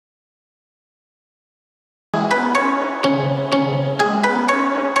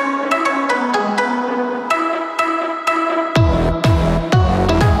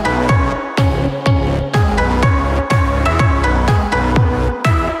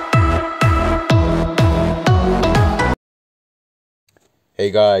Hey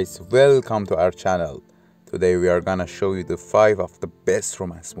guys, welcome to our channel. Today we are gonna show you the 5 of the best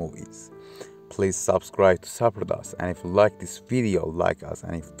romance movies. Please subscribe to support us, and if you like this video, like us,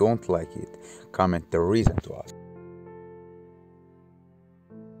 and if you don't like it, comment the reason to us.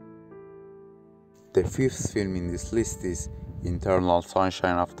 The 5th film in this list is Eternal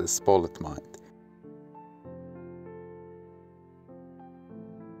Sunshine of the Spotless Mind,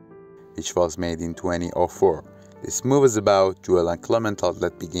 which was made in 2004. This movie is about Joel and Clementine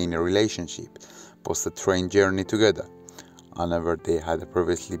that begin a relationship post a train journey together. However, they had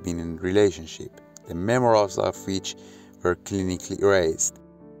previously been in a relationship, the memories of which were clinically erased.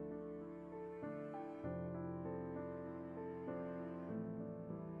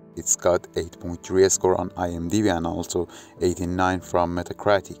 It's got 8.3 score on IMDb and also 89 from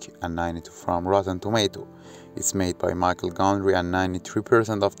Metacritic and 92 from Rotten Tomato. It's made by Michael Gondry and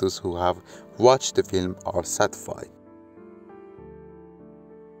 93% of those who have watched the film are satisfied.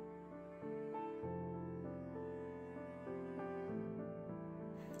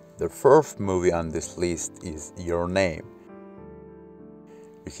 The first movie on this list is Your Name,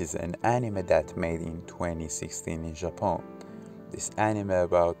 which is an anime that made in 2016 in Japan. This anime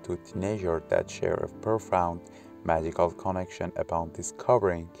about two teenagers that share a profound magical connection upon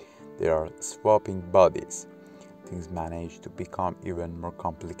discovering they are swapping bodies. Things manage to become even more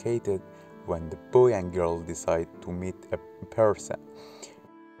complicated when the boy and girl decide to meet in person.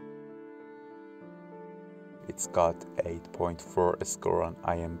 It's got 8.4 score on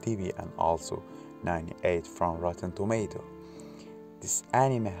IMDb and also 98 from Rotten Tomato. This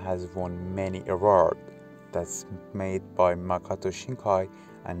anime has won many awards. That's made by Makoto Shinkai,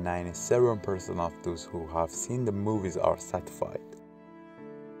 and 97% of those who have seen the movies are satisfied.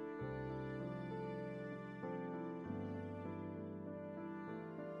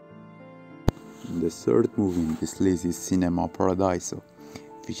 The third movie in this list is Cinema Paradiso,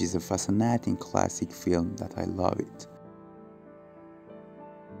 which is a fascinating classic film that I love it.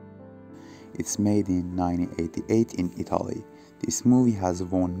 It's made in 1988 in Italy. This movie has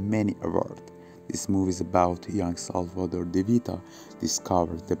won many awards. This movie is about young Salvador De Vita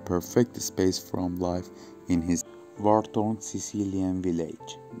discovers the perfect space from life in his war-torn Sicilian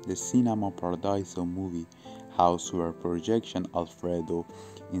village. The Cinema Paradiso movie house where projection Alfredo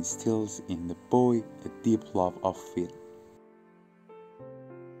instills in the boy a deep love of film.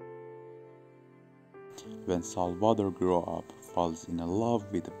 When Salvador grows up, falls in love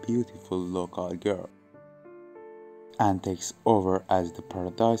with a beautiful local girl and takes over as the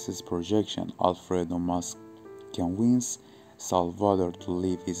Paradise's projection, Alfredo must convince Salvador to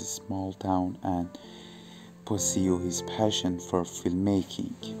leave his small town and pursue his passion for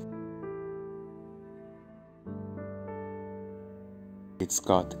filmmaking. It's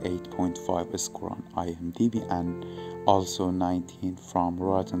got 8.5 score on IMDb and also 19 from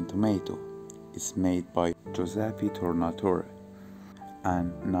Rotten Tomato. It's made by Giuseppe Tornatore,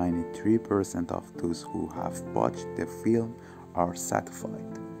 and 93% of those who have watched the film are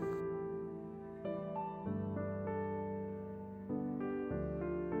satisfied.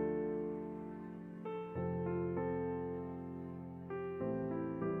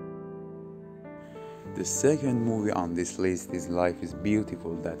 The second movie on this list is Life is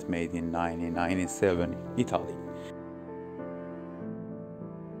Beautiful, that made in 1997 in Italy.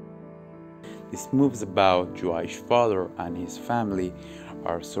 This movie is about Jewish father and his family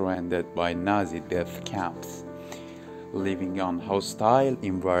are surrounded by Nazi death camps. Living in a hostile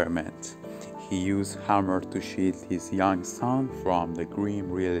environment, he used hammer to shield his young son from the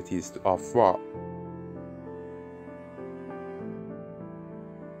grim realities of war.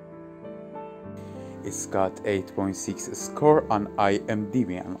 It's got 8.6 score on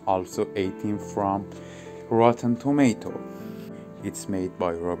IMDb and also 18 from Rotten Tomato. It's made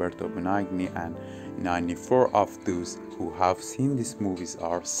by Roberto Benigni, and 94 of those who have seen these movies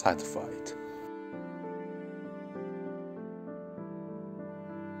are satisfied.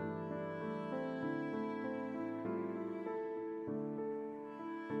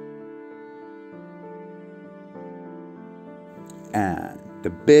 And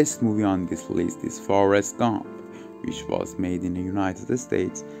the best movie on this list is Forrest Gump, which was made in the United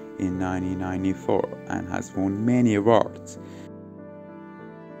States in 1994 and has won many awards.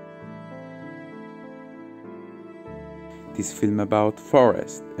 This film about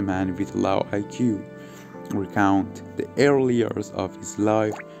Forrest, a man with low IQ, recounts the early years of his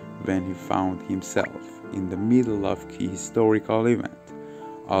life when he found himself in the middle of a historical event.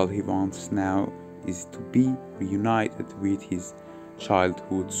 All he wants now is to be reunited with his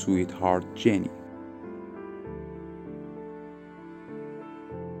childhood sweetheart, 'Jenny'.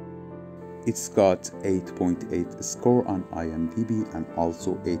 It's got 8.8 score on IMDb and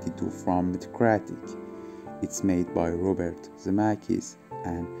also 82 from Metacritic. It's made by Robert Zemeckis,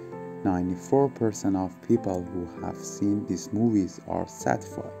 and 94% of people who have seen these movies are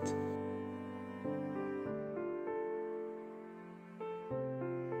satisfied.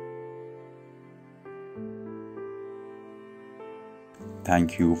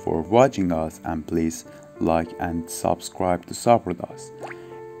 Thank you for watching us, and please like and subscribe to support us,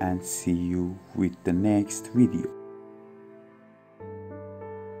 and see you with the next video.